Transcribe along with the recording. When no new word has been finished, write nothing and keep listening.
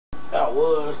I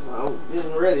was. I'm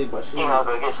getting ready, but shit. You gonna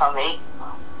go get something to eat?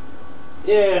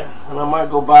 Yeah, and I might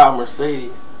go buy a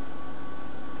Mercedes.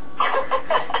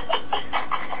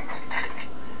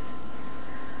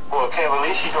 Well, Kev, at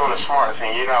least you're doing the smart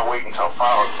thing. You're not waiting until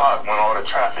 5 o'clock when all the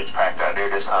traffic's packed out there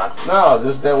this time. No,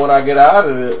 just that when I get out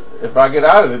of it, if I get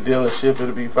out of the dealership,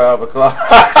 it'll be 5 o'clock.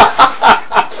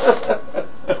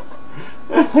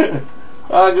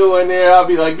 I'll go in there, I'll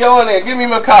be like, go in there, give me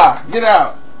my car, get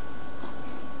out.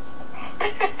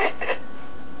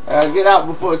 I'll get out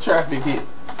before traffic hit.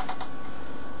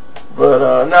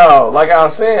 But, no, like I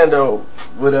was saying, though,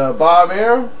 with Bob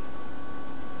Arum,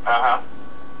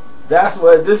 that's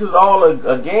what, this is all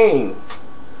a game.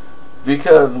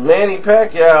 Because Manny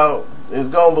Pacquiao is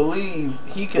going to believe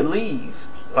he can leave.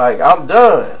 Like, I'm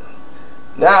done.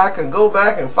 Now I can go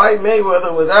back and fight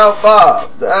Mayweather without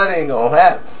Bob. That ain't going to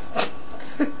happen.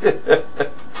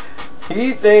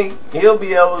 He think he'll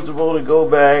be eligible to go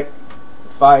back,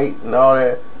 fight, and all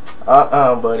that.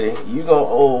 Buddy. You gonna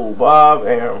owe Bob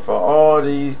Arum for all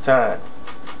these times.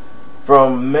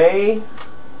 From May,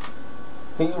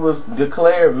 he was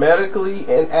declared medically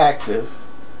inactive.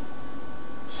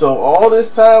 So all this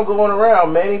time going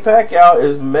around, Manny Pacquiao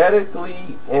is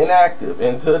medically inactive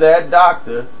until that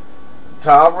doctor,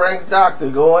 Top Rank's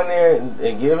doctor, go in there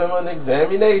and give him an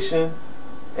examination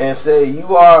and say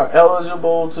you are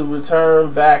eligible to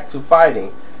return back to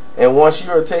fighting. And once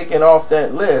you are taken off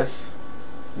that list,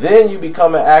 then you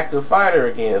become an active fighter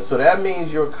again. So that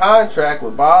means your contract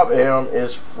with Bob Arum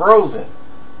is frozen.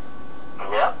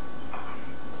 Yep.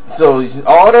 So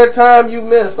all that time you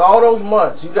missed, all those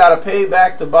months, you got to pay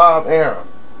back to Bob Arum.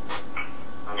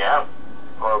 Yep.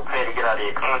 Or pay to get out of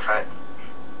your contract.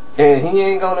 And he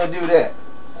ain't gonna do that.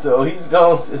 So he's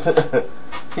gonna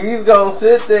he's gonna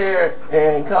sit there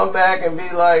and come back and be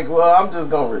like, well, I'm just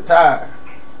gonna retire.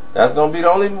 That's gonna be the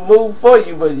only move for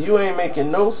you, but you ain't making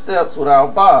no steps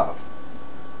without Bob.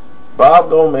 Bob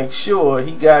gonna make sure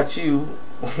he got you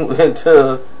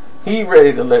until he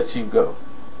ready to let you go.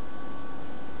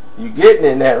 You getting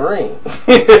in that ring.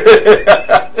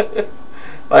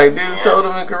 Like dude told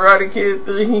him in Karate Kid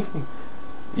 3,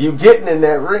 you getting in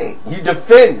that ring. You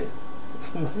defending.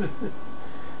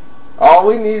 All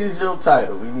we need is your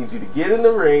title. We need you to get in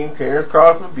the ring. Terrence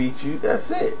Crawford beat you.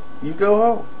 That's it. You go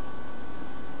home.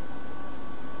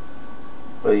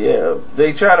 But yeah,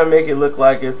 they try to make it look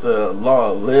like it's a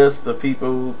long list of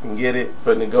people who can get it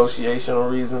for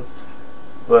negotiational reasons.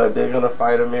 But they're going to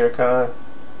fight Amir Khan.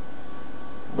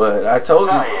 But I told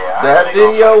you, that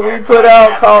video we put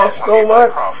out cost so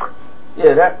much.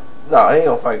 Yeah, that... No, he ain't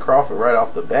going to fight Crawford right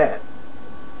off the bat.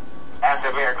 After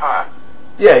Amir Khan?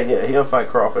 Yeah, he'll fight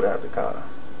Crawford after Khan.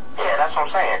 Yeah, that's what I'm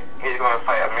saying. He's going to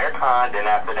fight Amir Khan, then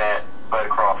after that, Bud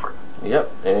Crawford. Yep,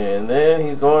 and then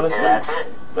he's going to sleep. That's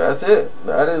it. That's it.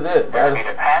 That is it. That'll be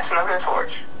the passing of the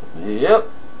torch. Yep.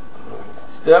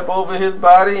 Step over his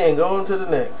body and go into the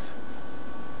next.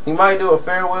 He might do a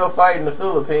farewell fight in the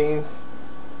Philippines.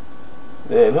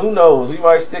 Then who knows? He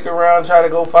might stick around and try to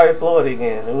go fight Floyd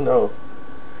again. Who knows?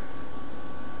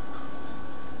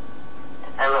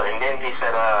 And look, and then he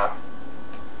said,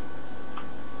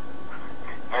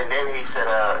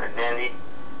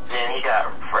 then he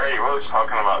got Freddie Roach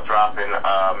talking about dropping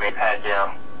Manny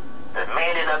Pacquiao. If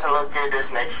Manny doesn't look good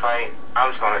this next fight, I'm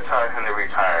just going to tell him to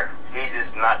retire. He's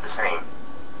just not the same.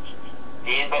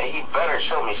 He better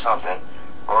show me something,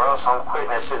 or else I'm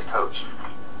quitting as his coach.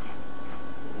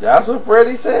 That's what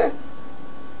Freddie said?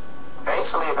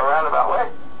 Basically, in a roundabout way.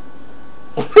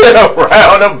 In a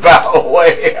roundabout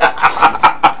way.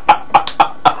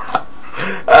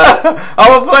 I'm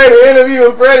going to play the interview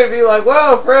with Freddie and be like,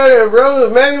 well, Freddie, bro,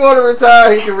 if Manny want to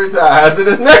retire, he can retire. After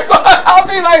this next one, I'll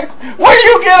be like, where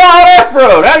you get all that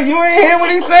from? You ain't hear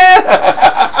what he said?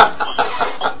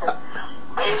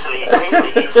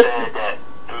 basically, he said that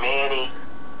Manny,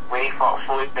 when he fought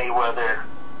Floyd Mayweather,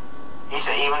 he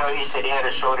said even though he said he had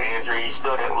a shoulder injury, he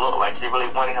still didn't look like he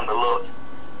really wanted him to look.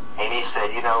 And he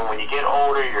said, you know, when you get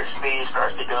older, your speed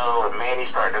starts to go, and Manny's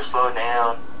starting to slow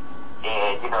down.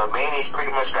 And, you know, Manny's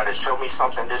pretty much got to show me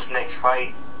something this next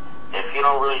fight. If you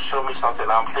don't really show me something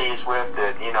I'm pleased with,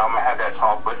 then, you know, I'm going to have that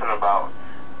talk with him about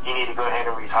you need to go ahead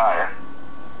and retire.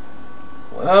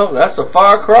 Well, that's a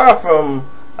far cry from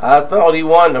I thought he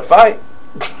wanted to fight.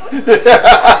 Yeah,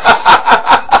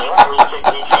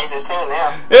 he changed his tune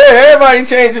now. Yeah, everybody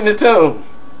changing the tune.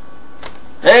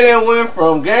 They done went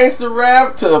from gangster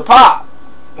rap to pop.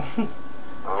 Yep.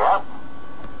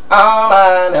 All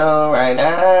I know right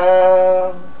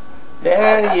now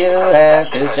that you have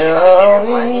to show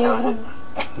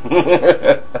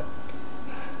me.